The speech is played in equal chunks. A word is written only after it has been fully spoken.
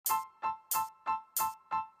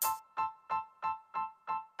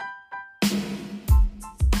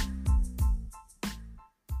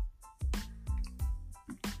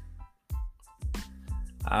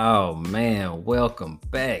Oh man, welcome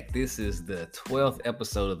back. This is the 12th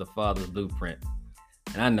episode of the Father's Blueprint.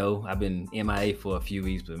 And I know I've been MIA for a few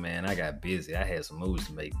weeks, but man, I got busy. I had some moves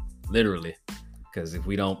to make, literally. Because if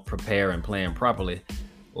we don't prepare and plan properly,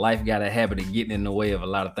 life got a habit of getting in the way of a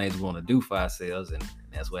lot of things we want to do for ourselves. And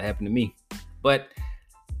that's what happened to me. But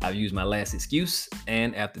I've used my last excuse.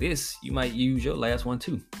 And after this, you might use your last one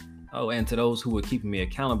too. Oh, and to those who were keeping me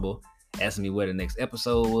accountable, asking me where the next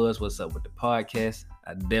episode was, what's up with the podcast,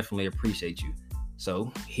 I definitely appreciate you.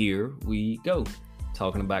 So here we go,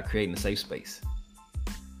 talking about creating a safe space.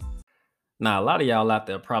 Now, a lot of y'all out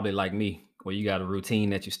there probably like me, where you got a routine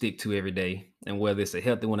that you stick to every day, and whether it's a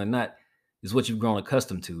healthy one or not, is what you've grown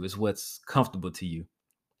accustomed to. It's what's comfortable to you.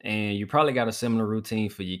 And you probably got a similar routine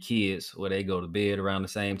for your kids where they go to bed around the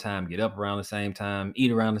same time, get up around the same time,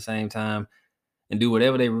 eat around the same time, and do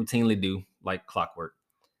whatever they routinely do, like clockwork.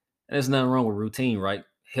 And there's nothing wrong with routine, right?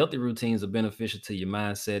 Healthy routines are beneficial to your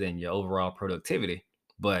mindset and your overall productivity.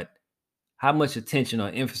 But how much attention or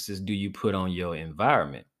emphasis do you put on your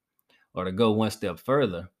environment? Or to go one step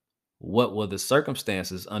further, what were the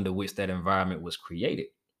circumstances under which that environment was created?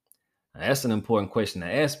 Now, that's an important question to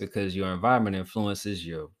ask because your environment influences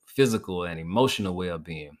your physical and emotional well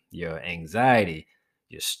being, your anxiety,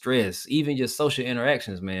 your stress, even your social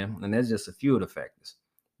interactions, man. And that's just a few of the factors.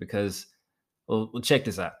 Because, well check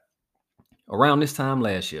this out. Around this time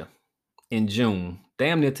last year, in June,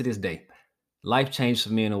 damn near to this day, life changed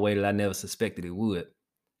for me in a way that I never suspected it would.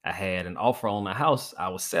 I had an offer on a house I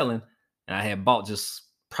was selling, and I had bought just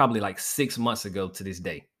probably like 6 months ago to this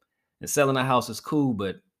day. And selling a house is cool,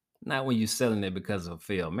 but not when you're selling it because of a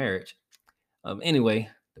failed marriage. Anyway,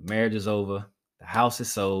 the marriage is over, the house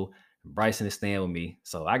is sold, and Bryson is staying with me,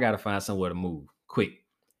 so I got to find somewhere to move quick.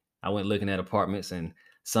 I went looking at apartments, and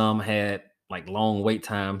some had like long wait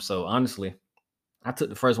times. So honestly, I took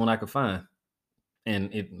the first one I could find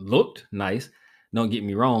and it looked nice. Don't get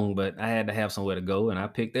me wrong, but I had to have somewhere to go and I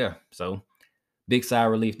picked there. So big sigh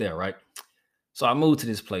of relief there, right? So I moved to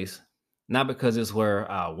this place, not because it's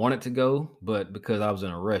where I wanted to go, but because I was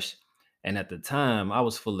in a rush. And at the time, I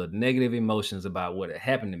was full of negative emotions about what had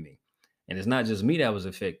happened to me. And it's not just me that was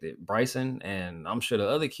affected. Bryson and I'm sure the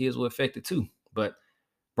other kids were affected too. But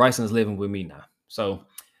Bryson's living with me now. So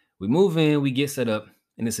we move in, we get set up,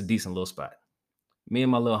 and it's a decent little spot. Me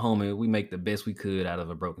and my little homie, we make the best we could out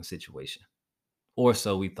of a broken situation. Or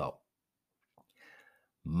so we thought.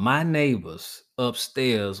 My neighbors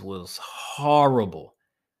upstairs was horrible.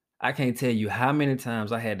 I can't tell you how many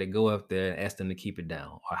times I had to go up there and ask them to keep it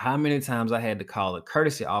down, or how many times I had to call a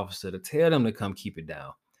courtesy officer to tell them to come keep it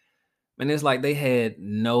down. And it's like they had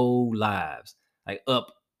no lives, like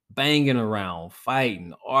up banging around,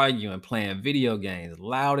 fighting, arguing, playing video games,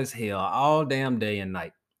 loud as hell, all damn day and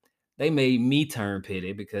night. They made me turn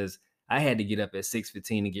petty because I had to get up at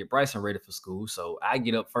 6:15 to get Bryson ready for school. So I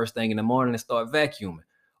get up first thing in the morning and start vacuuming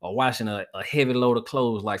or washing a heavy load of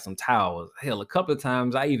clothes like some towels. Hell, a couple of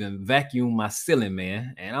times I even vacuumed my ceiling,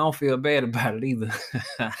 man. And I don't feel bad about it either.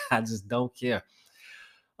 I just don't care.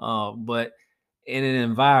 But in an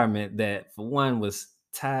environment that, for one, was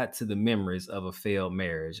tied to the memories of a failed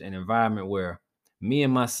marriage, an environment where me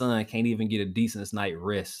and my son can't even get a decent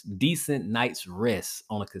night's rest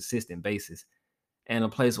on a consistent basis, and a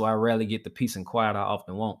place where I rarely get the peace and quiet I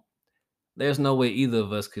often want. There's no way either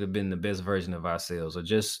of us could have been the best version of ourselves or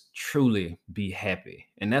just truly be happy.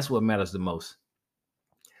 And that's what matters the most.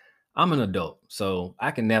 I'm an adult, so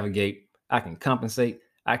I can navigate, I can compensate,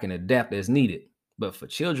 I can adapt as needed. But for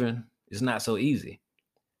children, it's not so easy.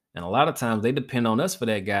 And a lot of times they depend on us for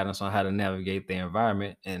that guidance on how to navigate their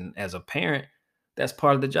environment. And as a parent, that's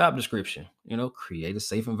part of the job description, create a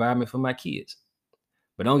safe environment for my kids.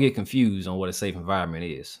 But don't get confused on what a safe environment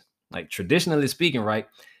is. Like traditionally speaking, right?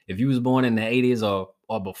 If you was born in the 80s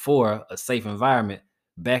or before, a safe environment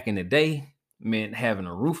back in the day meant having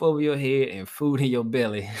a roof over your head and food in your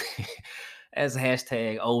belly. That's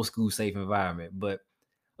hashtag old school safe environment. But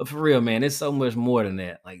for real, man, it's so much more than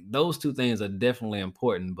that. Like those two things are definitely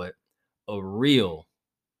important, but a real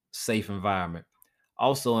safe environment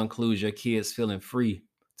also includes your kids feeling free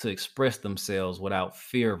to express themselves without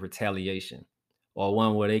fear of retaliation, or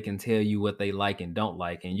one where they can tell you what they like and don't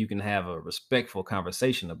like, and you can have a respectful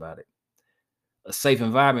conversation about it. A safe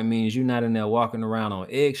environment means you're not in there walking around on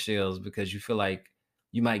eggshells because you feel like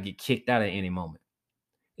you might get kicked out at any moment.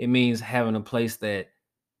 It means having a place that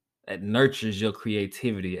nurtures your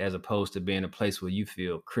creativity as opposed to being a place where you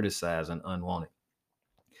feel criticized and unwanted.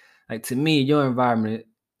 Like to me, your environment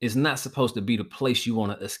is not supposed to be the place you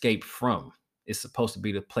want to escape from. It's supposed to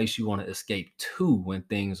be the place you want to escape to when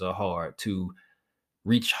things are hard, to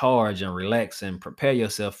recharge and relax and prepare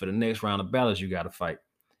yourself for the next round of battles you got to fight.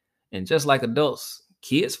 And just like adults,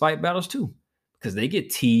 kids fight battles too because they get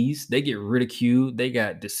teased, they get ridiculed, they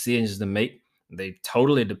got decisions to make. They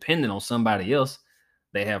totally dependent on somebody else.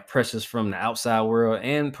 They have pressures from the outside world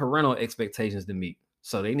and parental expectations to meet.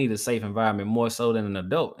 So they need a safe environment more so than an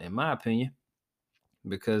adult, in my opinion,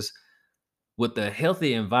 because with a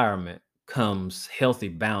healthy environment comes healthy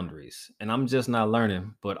boundaries. And I'm just not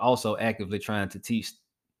learning, but also actively trying to teach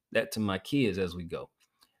that to my kids as we go.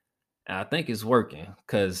 And I think it's working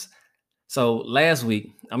because so last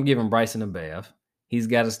week I'm giving Bryson a bath. He's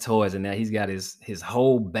got his toys and now he's got his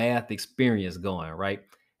whole bath experience going, right?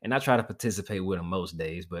 And I try to participate with him most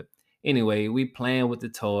days. But anyway, we playing with the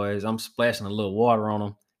toys. I'm splashing a little water on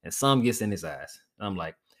him, and some gets in his eyes. I'm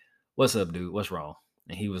like, "What's up, dude? What's wrong?"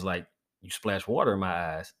 And he was like, "You splash water in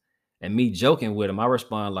my eyes." And me joking with him, I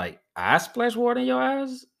respond like, "I splash water in your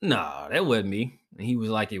eyes? No, that wasn't me." And he was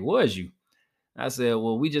like, "It was you." I said,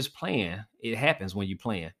 "Well, we just playing. It happens when you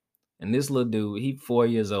playing." And this little dude, he 4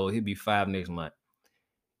 years old. He'll be 5 next month.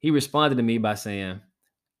 He responded to me by saying,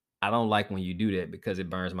 "I don't like when you do that because it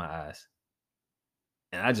burns my eyes."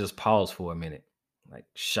 And I just paused for a minute, like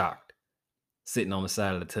shocked, sitting on the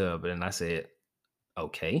side of the tub. And I said,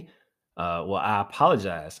 "Okay. Well, I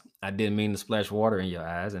apologize. I didn't mean to splash water in your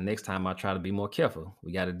eyes. And next time I'll try to be more careful.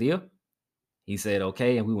 We got a deal?" He said,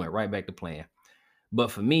 "Okay." And we went right back to playing. But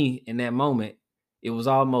for me, in that moment, it was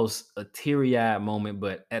almost a teary-eyed moment,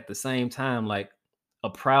 but at the same time, like a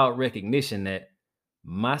proud recognition that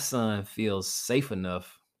my son feels safe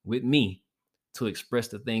enough with me to express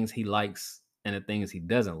the things he likes and the things he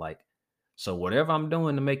doesn't like. So whatever I'm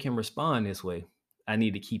doing to make him respond this way, I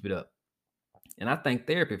need to keep it up. And I thank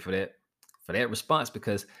therapy for that response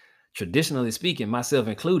because traditionally speaking, myself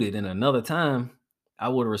included, in another time, I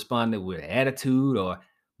would have responded with attitude or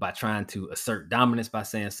by trying to assert dominance by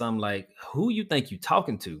saying something like, "Who you think you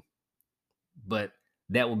talking to?" But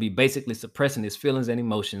that would be basically suppressing his feelings and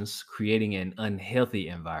emotions, creating an unhealthy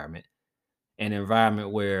environment, an environment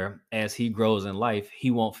where as he grows in life,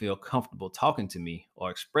 he won't feel comfortable talking to me or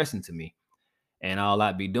expressing to me. And all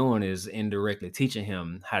I'd be doing is indirectly teaching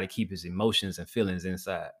him how to keep his emotions and feelings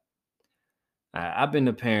inside. I've been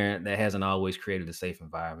the parent that hasn't always created a safe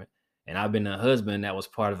environment. And I've been a husband that was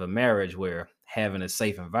part of a marriage where having a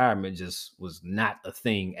safe environment just was not a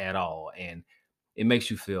thing at all. And it makes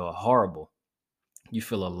you feel horrible. You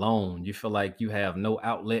feel alone. You feel like you have no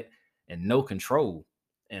outlet and no control.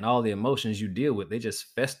 And all the emotions you deal with, they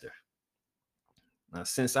just fester. Now,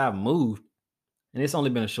 since I've moved, and it's only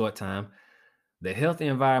been a short time, the healthy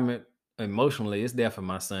environment emotionally is there for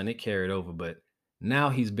my son. It carried over, but now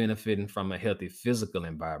he's benefiting from a healthy physical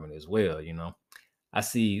environment as well. I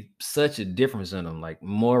see such a difference in him, like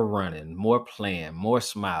more running, more playing, more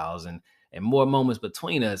smiles, and more moments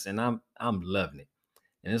between us, and I'm loving it.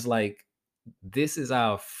 And it's like this is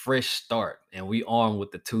our fresh start, and we armed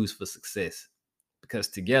with the tools for success because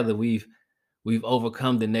together we've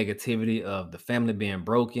overcome the negativity of the family being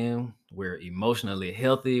broken. We're emotionally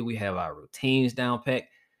healthy. We have our routines down pat,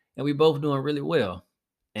 and we both doing really well.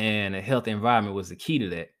 And a healthy environment was the key to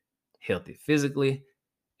that. Healthy physically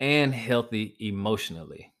and healthy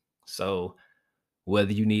emotionally. So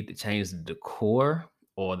whether you need to change the decor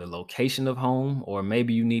or the location of home, or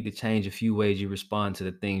maybe you need to change a few ways you respond to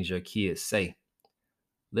the things your kids say,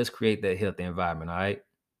 let's create that healthy environment. All right.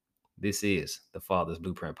 This is the Father's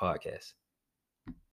Blueprint Podcast.